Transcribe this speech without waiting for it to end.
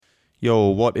Yo,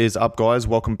 what is up, guys?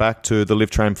 Welcome back to the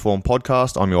Live Train Perform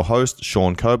podcast. I'm your host,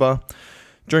 Sean Kober.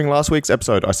 During last week's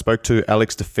episode, I spoke to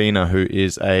Alex Defina, who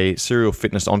is a serial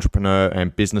fitness entrepreneur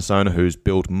and business owner who's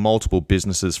built multiple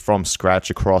businesses from scratch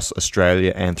across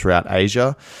Australia and throughout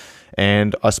Asia.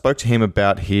 And I spoke to him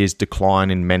about his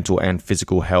decline in mental and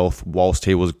physical health whilst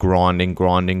he was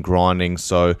grinding.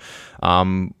 So,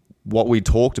 what we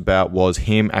talked about was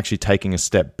him actually taking a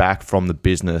step back from the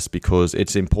business, because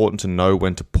it's important to know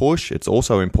when to push. It's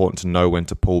also important to know when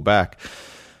to pull back.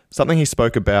 Something he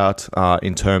spoke about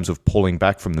in terms of pulling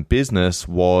back from the business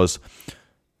was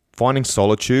finding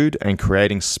solitude and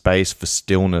creating space for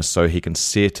stillness so he can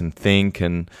sit and think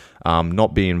and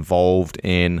not be involved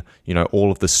in,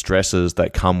 all of the stresses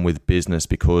that come with business,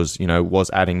 because, it was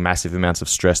adding massive amounts of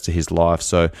stress to his life.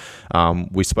 So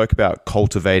we spoke about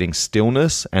cultivating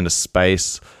stillness and a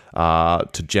space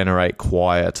to generate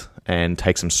quiet and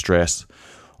take some stress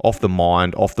off the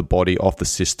mind, off the body, off the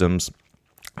systems.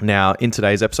 Now, in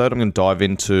today's episode, I'm going to dive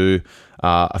into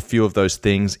a few of those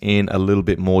things in a little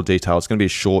bit more detail. It's going to be a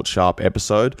short, sharp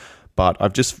episode, but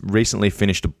I've just recently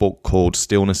finished a book called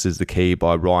Stillness is the Key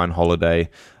by Ryan Holiday,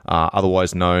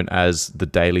 otherwise known as The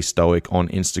Daily Stoic on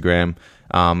Instagram.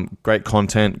 Great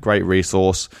content, great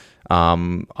resource.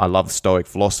 I love Stoic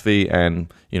philosophy,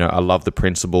 and I love the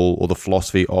principle or the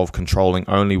philosophy of controlling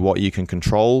only what you can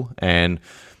control and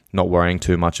not worrying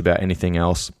too much about anything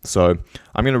else. So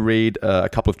I'm going to read a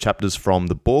couple of chapters from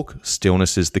the book,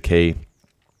 Stillness is the Key.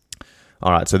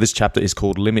 All right, so this chapter is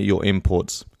called Limit Your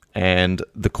Inputs. And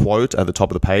the quote at the top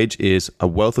of the page is, "A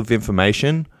wealth of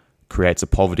information creates a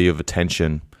poverty of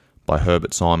attention," by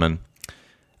Herbert Simon.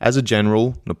 As a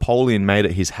general, Napoleon made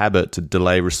it his habit to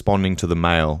delay responding to the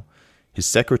mail. His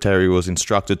secretary was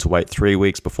instructed to wait 3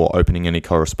 weeks before opening any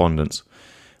correspondence.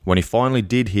 When he finally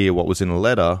did hear what was in a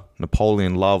letter,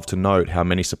 Napoleon loved to note how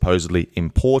many supposedly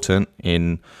important,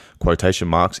 in quotation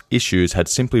marks, issues had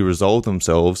simply resolved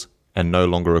themselves and no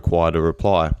longer required a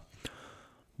reply.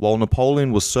 While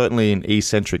Napoleon was certainly an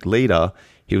eccentric leader,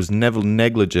 he was never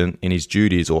negligent in his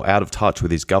duties or out of touch with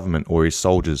his government or his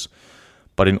soldiers.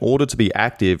 But in order to be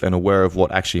active and aware of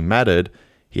what actually mattered,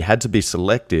 he had to be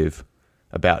selective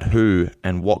about who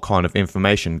and what kind of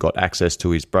information got access to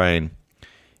his brain.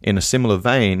 In a similar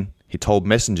vein, he told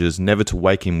messengers never to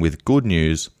wake him with good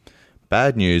news.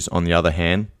 Bad news, on the other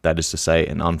hand, that is to say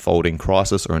an unfolding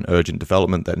crisis or an urgent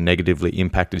development that negatively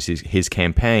impacted his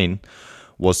campaign,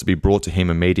 was to be brought to him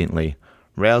immediately.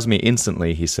 "Rouse me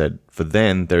instantly," he said, "for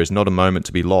then there is not a moment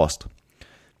to be lost."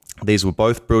 These were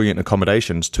both brilliant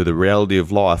accommodations to the reality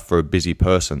of life for a busy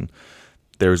person.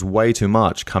 There is way too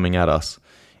much coming at us.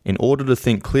 In order to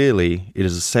think clearly, it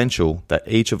is essential that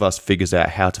each of us figures out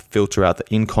how to filter out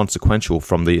the inconsequential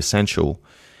from the essential.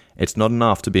 It's not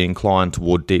enough to be inclined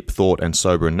toward deep thought and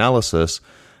sober analysis.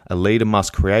 A leader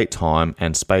must create time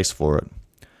and space for it.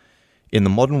 In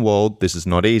the modern world, this is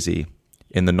not easy.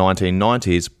 In the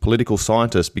 1990s, political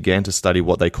scientists began to study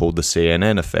what they called the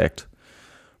CNN effect.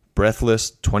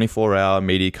 Breathless, 24-hour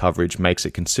media coverage makes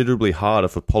it considerably harder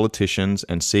for politicians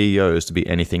and CEOs to be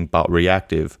anything but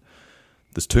reactive.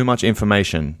 There's too much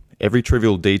information. Every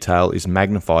trivial detail is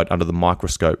magnified under the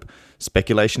microscope.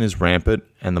 Speculation is rampant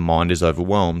and the mind is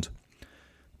overwhelmed.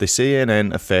 The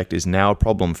CNN effect is now a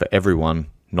problem for everyone,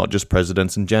 not just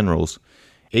presidents and generals.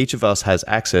 Each of us has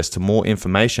access to more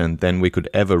information than we could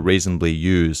ever reasonably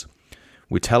use.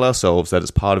 We tell ourselves that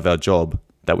it's part of our job,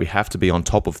 that we have to be on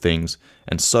top of things,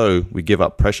 and so we give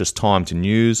up precious time to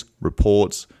news,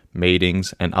 reports,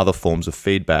 meetings, and other forms of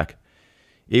feedback.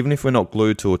 Even if we're not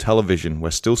glued to a television, we're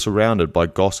still surrounded by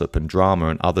gossip and drama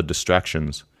and other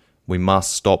distractions. We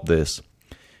must stop this.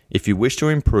 If you wish to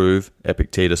improve,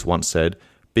 Epictetus once said,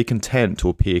 be content to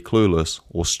appear clueless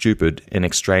or stupid in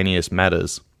extraneous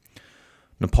matters.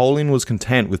 Napoleon was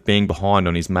content with being behind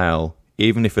on his mail,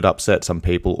 even if it upset some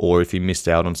people or if he missed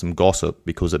out on some gossip,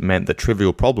 because it meant that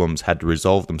trivial problems had to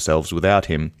resolve themselves without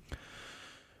him.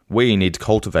 We need to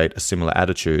cultivate a similar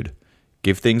attitude.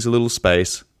 Give things a little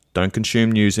space. Don't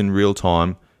consume news in real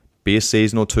time, be a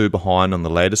season or two behind on the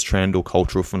latest trend or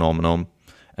cultural phenomenon,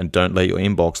 and don't let your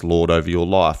inbox lord over your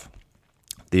life.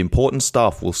 The important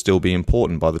stuff will still be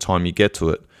important by the time you get to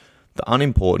it. The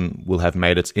unimportant will have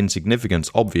made its insignificance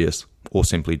obvious or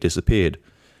simply disappeared.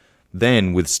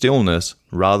 Then, with stillness,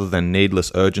 rather than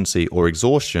needless urgency or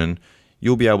exhaustion,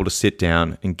 you'll be able to sit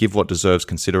down and give what deserves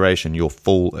consideration your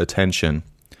full attention.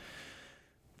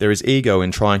 There is ego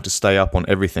in trying to stay up on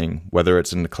everything, whether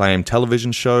it's an acclaimed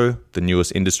television show, the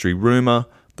newest industry rumor,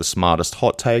 the smartest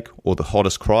hot take, or the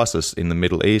hottest crisis in the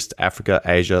Middle East, Africa,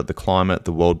 Asia, the climate,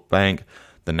 the World Bank,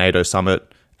 the NATO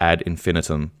summit, ad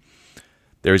infinitum.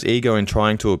 There is ego in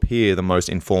trying to appear the most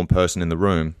informed person in the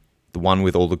room, the one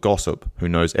with all the gossip, who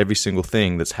knows every single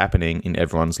thing that's happening in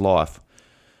everyone's life.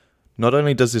 Not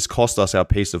only does this cost us our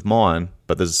peace of mind,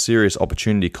 but there's a serious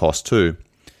opportunity cost too.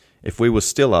 If we were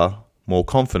stiller, more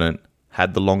confident,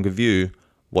 had the longer view,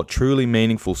 what truly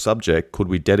meaningful subject could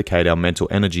we dedicate our mental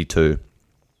energy to?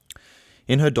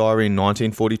 In her diary in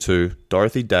 1942,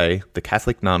 Dorothy Day, the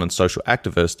Catholic nun and social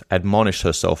activist, admonished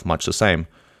herself much the same.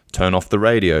 "Turn off the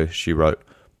radio," she wrote.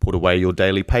 "Put away your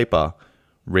daily paper.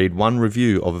 Read one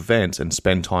review of events and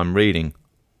spend time reading.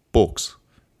 Books.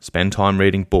 Spend time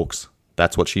reading books."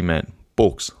 That's what she meant.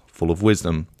 Books, full of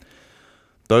wisdom.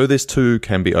 Though this too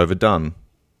can be overdone.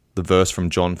 The verse from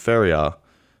John Ferrier,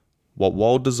 "What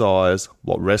wild desires,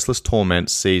 what restless torment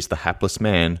seize the hapless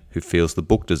man who feels the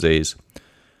book disease."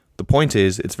 The point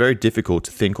is, it's very difficult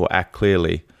to think or act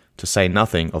clearly, to say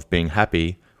nothing of being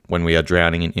happy when we are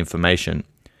drowning in information.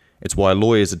 It's why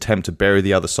lawyers attempt to bury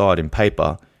the other side in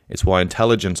paper. It's why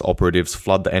intelligence operatives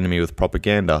flood the enemy with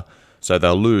propaganda, so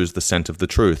they'll lose the scent of the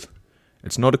truth.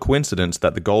 It's not a coincidence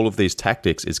that the goal of these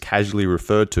tactics is casually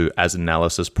referred to as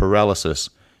analysis paralysis,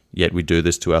 yet we do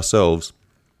this to ourselves.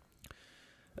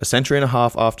 A century and a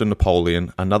half after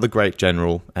Napoleon, another great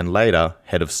general, and later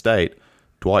head of state,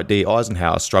 Dwight D.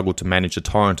 Eisenhower struggled to manage a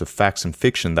torrent of facts and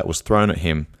fiction that was thrown at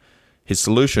him. His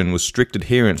solution was strict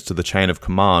adherence to the chain of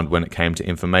command when it came to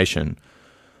information.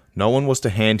 No one was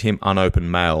to hand him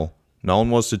unopened mail. No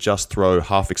one was to just throw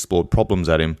half-explored problems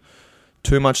at him.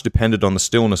 Too much depended on the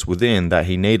stillness within that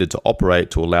he needed to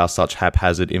operate to allow such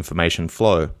haphazard information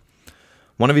flow.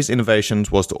 One of his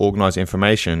innovations was to organize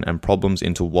information and problems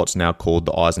into what's now called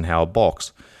the Eisenhower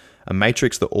box, a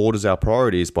matrix that orders our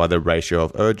priorities by their ratio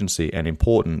of urgency and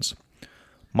importance.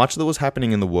 Much that was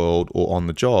happening in the world or on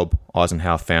the job,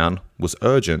 Eisenhower found, was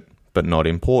urgent but not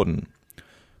important.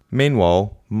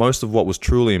 Meanwhile, most of what was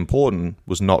truly important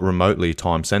was not remotely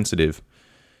time-sensitive.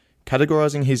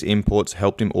 Categorizing his inputs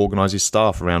helped him organize his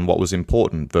staff around what was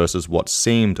important versus what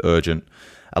seemed urgent,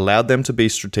 allowed them to be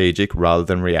strategic rather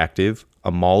than reactive,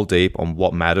 a mile deep on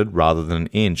what mattered rather than an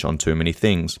inch on too many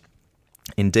things.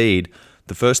 Indeed,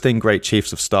 the first thing great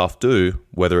chiefs of staff do,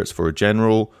 whether it's for a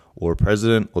general or a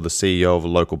president or the CEO of a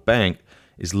local bank,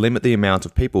 is limit the amount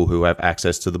of people who have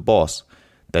access to the boss.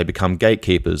 They become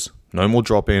gatekeepers, no more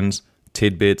drop-ins,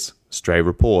 tidbits, stray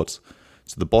reports,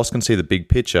 so the boss can see the big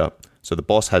picture, so the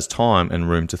boss has time and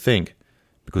room to think.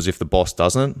 Because if the boss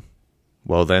doesn't,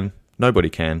 well then, nobody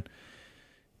can.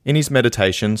 In his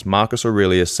meditations, Marcus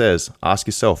Aurelius says, ask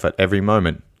yourself at every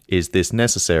moment, is this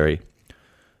necessary?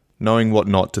 Knowing what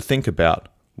not to think about,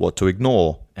 what to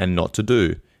ignore and not to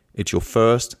do. It's your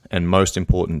first and most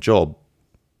important job.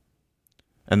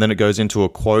 And then it goes into a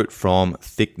quote from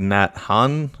Thich Nhat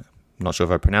Hanh. I'm not sure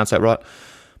if I pronounced that right.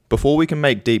 Before we can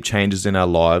make deep changes in our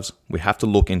lives, we have to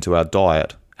look into our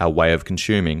diet, our way of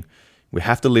consuming. We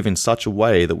have to live in such a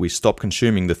way that we stop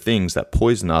consuming the things that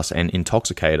poison us and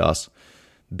intoxicate us.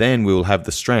 Then we will have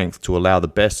the strength to allow the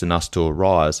best in us to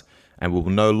arise, and we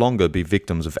will no longer be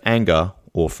victims of anger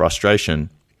or frustration.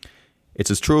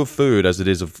 It's as true of food as it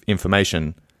is of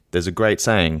information. There's a great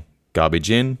saying,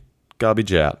 garbage in,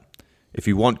 garbage out. If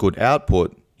you want good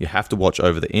output, you have to watch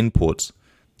over the inputs.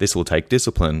 This will take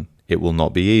discipline. It will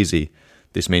not be easy.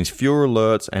 This means fewer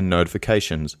alerts and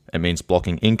notifications. It means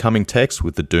blocking incoming texts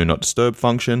with the Do Not Disturb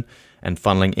function and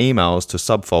funneling emails to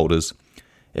subfolders.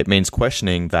 It means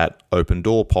questioning that open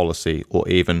door policy or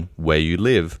even where you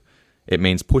live. It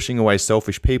means pushing away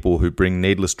selfish people who bring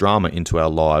needless drama into our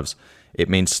lives. It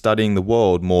means studying the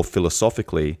world more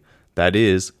philosophically, that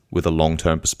is, with a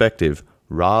long-term perspective,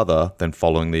 rather than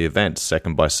following the events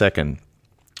second by second.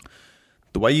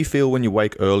 The way you feel when you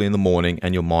wake early in the morning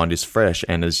and your mind is fresh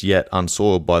and as yet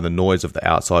unsoiled by the noise of the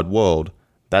outside world,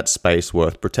 that's space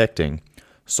worth protecting.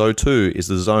 So too is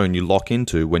the zone you lock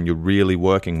into when you're really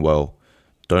working well.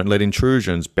 Don't let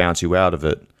intrusions bounce you out of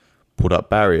it. Put up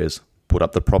barriers. Put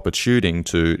up the proper shooting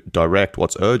to direct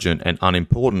what's urgent and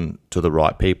unimportant to the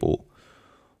right people.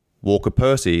 Walker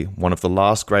Percy, one of the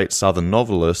last great Southern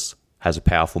novelists, has a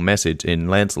powerful message in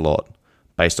Lancelot,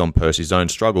 based on Percy's own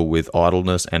struggle with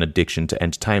idleness and addiction to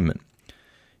entertainment.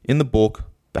 In the book,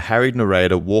 the harried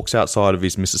narrator walks outside of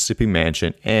his Mississippi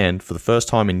mansion and, for the first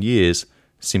time in years,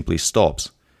 simply stops.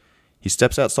 He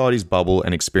steps outside his bubble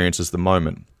and experiences the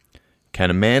moment. Can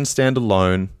a man stand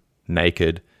alone,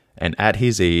 naked, and at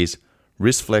his ease,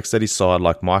 wrist flexed at his side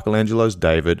like Michelangelo's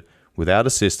David, without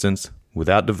assistance,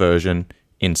 without diversion,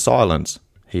 in silence,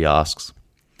 he asks.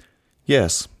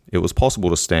 Yes, it was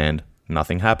possible to stand.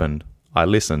 Nothing happened. I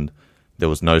listened. There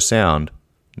was no sound,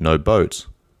 no boats,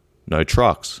 no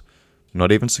trucks,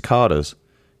 not even cicadas.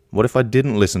 What if I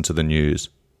didn't listen to the news?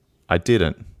 I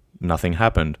didn't. Nothing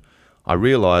happened. I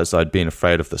realized I'd been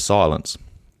afraid of the silence.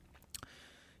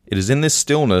 It is in this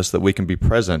stillness that we can be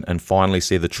present and finally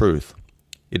see the truth.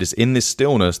 It is in this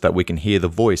stillness that we can hear the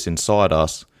voice inside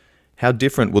us. How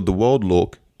different would the world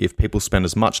look if people spent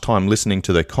as much time listening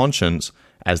to their conscience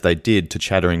as they did to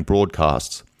chattering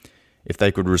broadcasts? If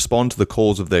they could respond to the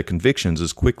calls of their convictions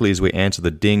as quickly as we answer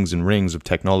the dings and rings of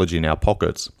technology in our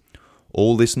pockets?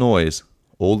 All this noise,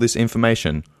 all this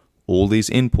information, all these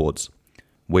inputs.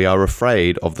 We are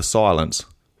afraid of the silence.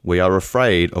 We are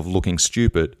afraid of looking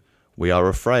stupid. We are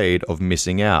afraid of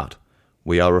missing out.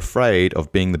 We are afraid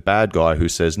of being the bad guy who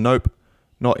says, nope,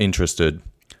 not interested.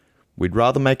 We'd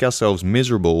rather make ourselves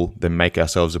miserable than make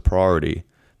ourselves a priority,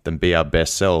 than be our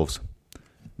best selves,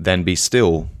 than be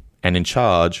still and in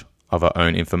charge of our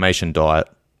own information diet.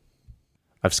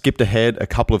 I've skipped ahead a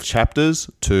couple of chapters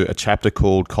to a chapter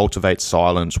called Cultivate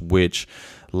Silence, which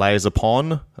layers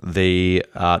upon the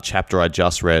chapter I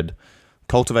just read.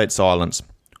 Cultivate silence.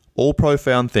 All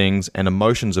profound things and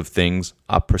emotions of things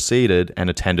are preceded and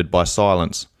attended by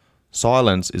silence.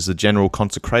 Silence is the general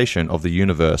consecration of the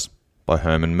universe, by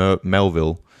Herman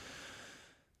Melville.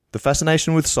 The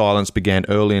fascination with silence began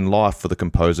early in life for the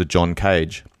composer John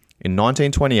Cage. In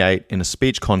 1928, in a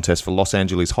speech contest for Los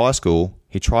Angeles High School,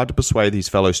 he tried to persuade his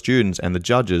fellow students and the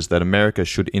judges that America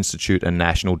should institute a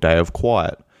national day of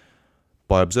quiet.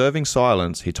 By observing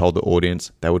silence, he told the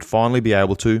audience they would finally be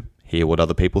able to hear what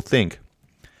other people think.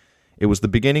 It was the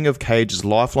beginning of Cage's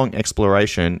lifelong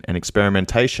exploration and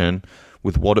experimentation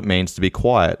with what it means to be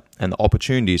quiet and the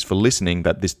opportunities for listening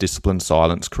that this disciplined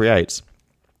silence creates.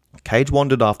 Cage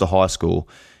wandered after high school.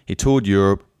 He toured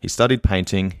Europe, he studied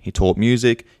painting, he taught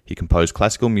music, he composed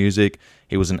classical music,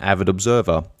 he was an avid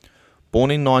observer.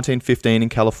 Born in 1915 in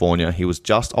California, he was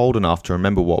just old enough to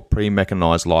remember what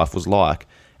pre-mechanized life was like,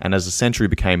 and as the century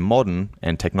became modern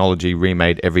and technology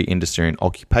remade every industry and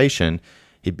occupation,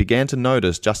 he began to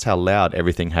notice just how loud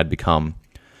everything had become.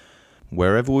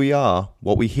 Wherever we are,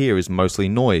 what we hear is mostly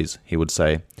noise, he would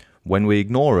say. When we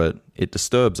ignore it, it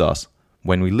disturbs us.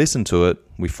 When we listen to it,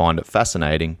 we find it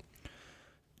fascinating.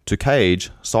 To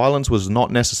Cage, silence was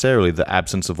not necessarily the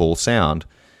absence of all sound.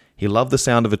 He loved the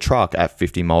sound of a truck at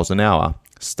 50 miles an hour,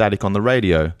 static on the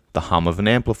radio, the hum of an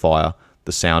amplifier,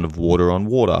 the sound of water on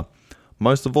water.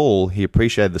 Most of all, he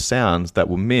appreciated the sounds that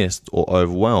were missed or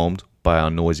overwhelmed by our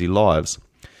noisy lives.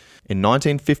 In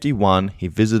 1951, he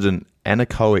visited an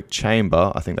anechoic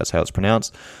chamber, I think that's how it's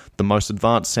pronounced, the most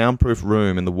advanced soundproof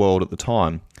room in the world at the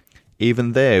time.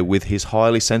 Even there, with his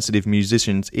highly sensitive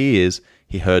musician's ears,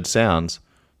 he heard sounds.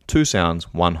 Two sounds,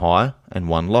 one high and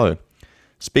one low.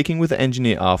 Speaking with the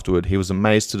engineer afterward, he was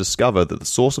amazed to discover that the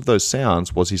source of those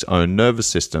sounds was his own nervous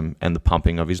system and the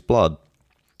pumping of his blood.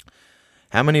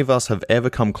 How many of us have ever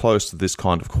come close to this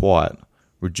kind of quiet?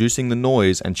 Reducing the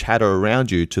noise and chatter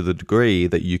around you to the degree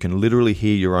that you can literally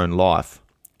hear your own life.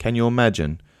 Can you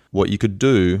imagine what you could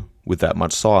do with that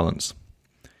much silence?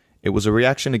 It was a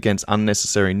reaction against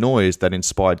unnecessary noise that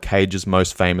inspired Cage's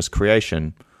most famous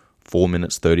creation, 4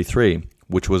 minutes 33,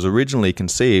 which was originally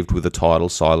conceived with the title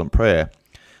Silent Prayer.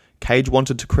 Cage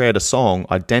wanted to create a song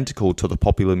identical to the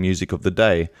popular music of the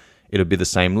day. It would be the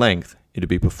same length, it would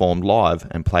be performed live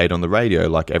and played on the radio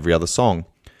like every other song.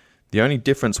 The only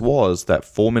difference was that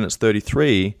 4 minutes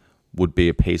 33 would be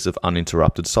a piece of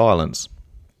uninterrupted silence.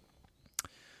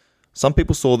 Some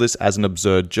people saw this as an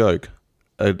absurd joke,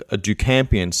 a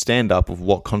Duchampian stand-up of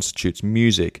what constitutes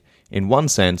music. In one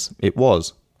sense, it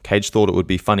was. Cage thought it would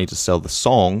be funny to sell the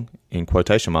song, in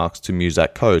quotation marks, to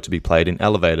Muzak Co. to be played in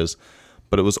elevators,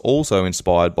 but it was also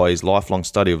inspired by his lifelong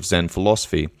study of Zen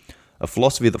philosophy, a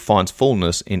philosophy that finds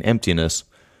fullness in emptiness.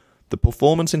 The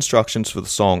performance instructions for the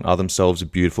song are themselves a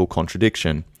beautiful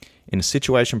contradiction. In a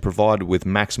situation provided with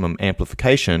maximum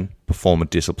amplification, perform a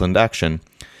disciplined action.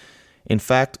 In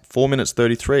fact, 4 minutes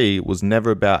 33 was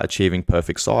never about achieving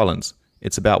perfect silence.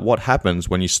 It's about what happens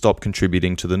when you stop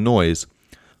contributing to the noise.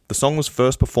 The song was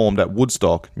first performed at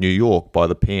Woodstock, New York by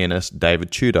the pianist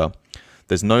David Tudor.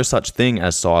 There's no such thing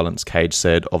as silence, Cage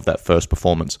said of that first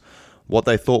performance. What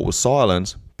they thought was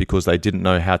silence, because they didn't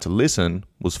know how to listen,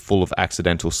 was full of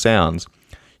accidental sounds.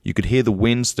 You could hear the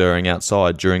wind stirring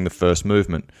outside during the first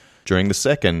movement. During the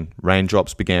second,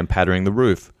 raindrops began pattering the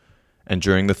roof. And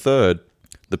during the third,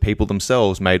 the people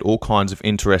themselves made all kinds of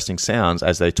interesting sounds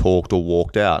as they talked or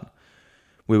walked out.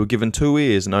 We were given 2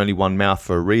 ears and only one mouth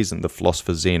for a reason, the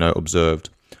philosopher Zeno observed.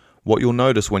 What you'll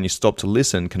notice when you stop to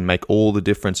listen can make all the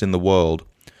difference in the world.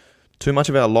 Too much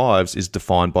of our lives is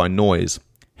defined by noise.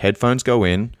 Headphones go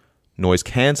in,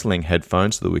 noise-cancelling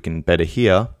headphones so that we can better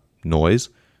hear, noise,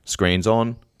 screens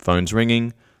on, phones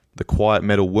ringing, The quiet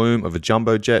metal womb of a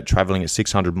jumbo jet traveling at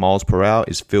 600 miles per hour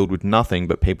is filled with nothing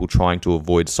but people trying to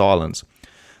avoid silence.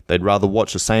 They'd rather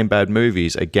watch the same bad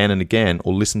movies again and again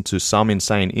or listen to some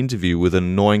insane interview with an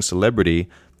annoying celebrity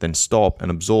than stop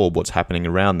and absorb what's happening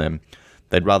around them.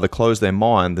 They'd rather close their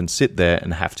mind than sit there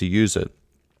and have to use it.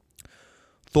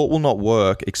 Thought will not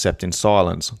work except in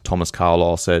silence, Thomas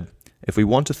Carlyle said. If we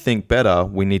want to think better,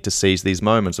 we need to seize these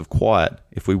moments of quiet.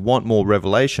 If we want more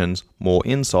revelations, more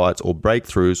insights or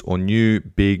breakthroughs or new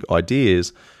big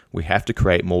ideas, we have to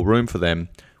create more room for them.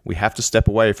 We have to step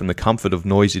away from the comfort of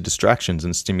noisy distractions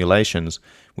and stimulations.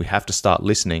 We have to start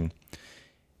listening.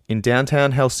 In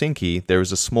downtown Helsinki, there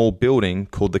is a small building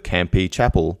called the Kamppi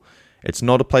Chapel. It's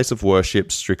not a place of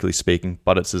worship, strictly speaking,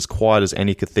 but it's as quiet as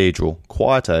any cathedral.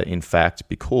 Quieter, in fact,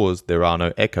 because there are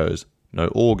no echoes, no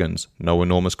organs, no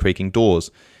enormous creaking doors.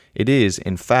 It is,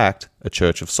 in fact, a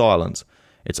church of silence.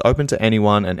 It's open to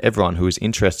anyone and everyone who is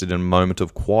interested in a moment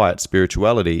of quiet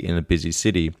spirituality in a busy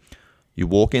city. You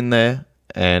walk in there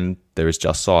and there is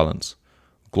just silence.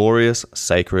 Glorious,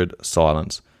 sacred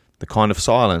silence. The kind of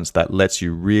silence that lets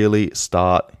you really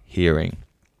start hearing.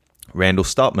 Randall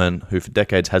Stutman, who for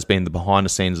decades has been the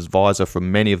behind-the-scenes advisor for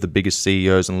many of the biggest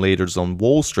CEOs and leaders on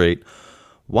Wall Street,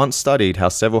 once studied how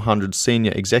several hundred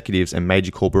senior executives and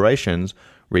major corporations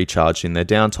recharged in their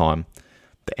downtime.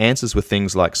 The answers were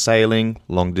things like sailing,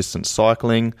 long-distance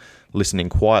cycling, listening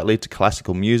quietly to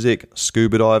classical music,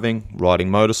 scuba diving, riding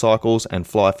motorcycles, and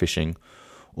fly fishing.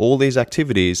 All these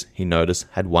activities, he noticed,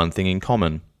 had one thing in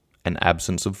common: an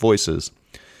absence of voices.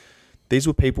 These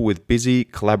were people with busy,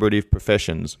 collaborative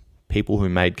professions, people who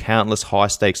made countless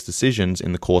high-stakes decisions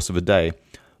in the course of a day.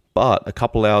 But a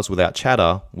couple hours without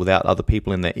chatter, without other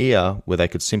people in their ear, where they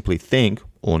could simply think,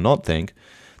 or not think,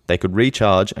 they could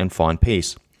recharge and find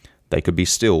peace. They could be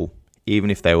still, even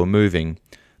if they were moving.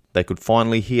 They could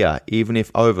finally hear, even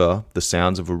if over the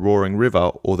sounds of a roaring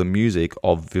river or the music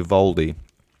of Vivaldi.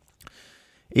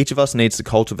 Each of us needs to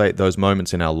cultivate those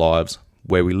moments in our lives,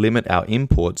 where we limit our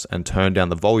inputs and turn down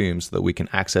the volume so that we can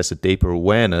access a deeper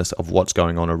awareness of what's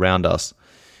going on around us.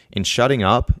 In shutting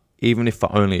up, even if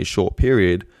for only a short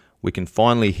period, we can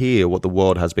finally hear what the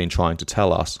world has been trying to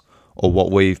tell us, or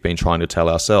what we've been trying to tell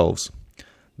ourselves.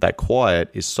 That quiet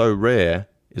is so rare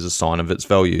is a sign of its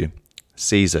value.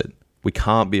 Seize it. We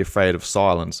can't be afraid of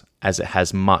silence, as it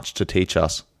has much to teach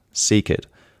us. Seek it.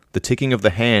 The ticking of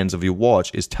the hands of your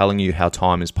watch is telling you how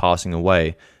time is passing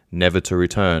away, never to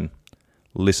return.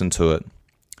 Listen to it.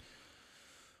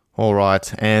 All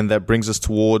right, and that brings us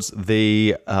towards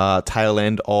the tail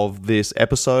end of this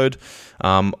episode.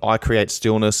 I create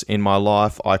stillness in my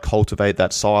life. I cultivate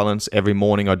that silence. Every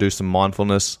morning I do some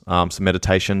mindfulness, some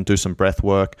meditation, do some breath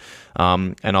work,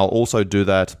 and I'll also do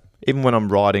that even when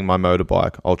I'm riding my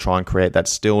motorbike. I'll try and create that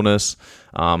stillness,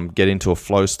 get into a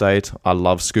flow state. I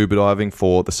love scuba diving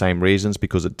for the same reasons,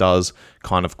 because it does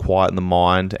kind of quieten the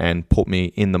mind and put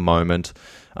me in the moment.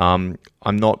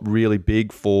 I'm not really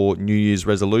big for New Year's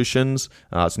resolutions.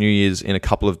 It's New Year's in a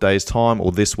couple of days' time,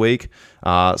 or this week.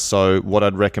 So what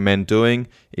I'd recommend doing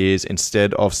is,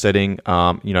 instead of setting,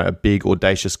 a big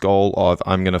audacious goal of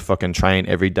I'm going to fucking train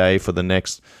every day for the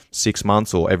next 6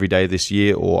 months, or every day this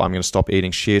year, or I'm going to stop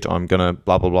eating shit, or I'm going to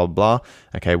blah, blah, blah, blah.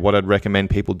 Okay, what I'd recommend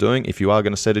people doing, if you are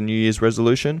going to set a New Year's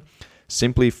resolution,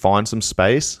 simply find some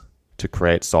space to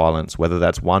create silence, whether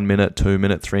that's 1 minute, 2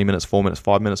 minutes, 3 minutes, 4 minutes,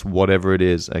 5 minutes, whatever it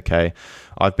is. Okay,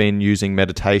 I've been using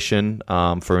meditation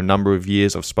for a number of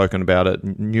years. I've spoken about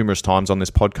it numerous times on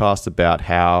this podcast about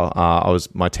how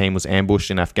my team was ambushed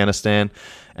in Afghanistan,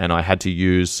 and I had to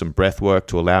use some breath work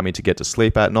to allow me to get to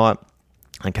sleep at night.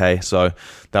 Okay, so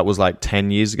that was like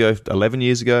 10 years ago, 11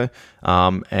 years ago,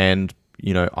 and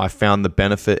I found the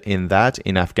benefit in that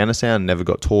in Afghanistan. Never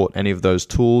got taught any of those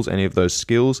tools, any of those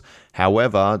skills.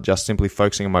 However, just simply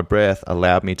focusing on my breath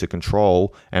allowed me to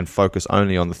control and focus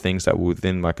only on the things that were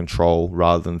within my control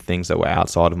rather than things that were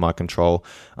outside of my control.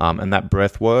 And that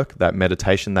breath work, that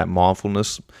meditation, that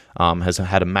mindfulness has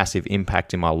had a massive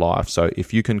impact in my life. So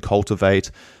if you can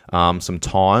cultivate some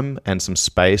time and some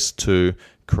space to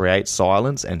create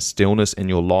silence and stillness in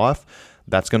your life,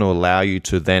 that's going to allow you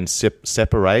to then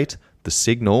separate the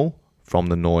signal from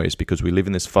the noise, because we live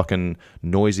in this fucking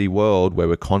noisy world where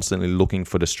we're constantly looking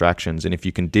for distractions. And if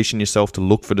you condition yourself to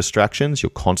look for distractions,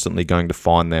 you're constantly going to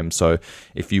find them. So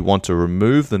if you want to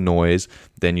remove the noise,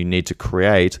 then you need to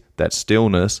create that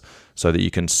stillness so that you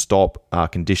can stop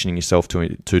conditioning yourself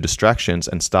to distractions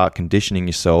and start conditioning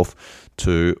yourself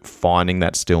to finding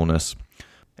that stillness.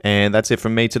 And that's it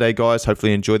from me today, guys.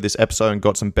 Hopefully you enjoyed this episode and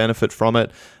got some benefit from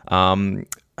it.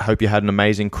 I hope you had an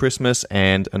amazing Christmas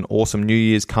and an awesome New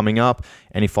Year's coming up.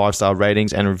 Any 5-star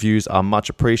ratings and reviews are much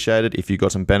appreciated. If you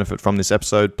got some benefit from this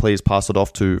episode, please pass it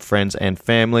off to friends and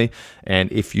family.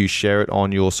 And if you share it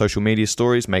on your social media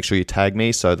stories, make sure you tag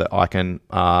me so that I can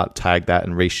tag that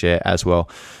and reshare as well.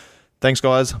 Thanks,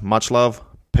 guys. Much love.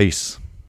 Peace.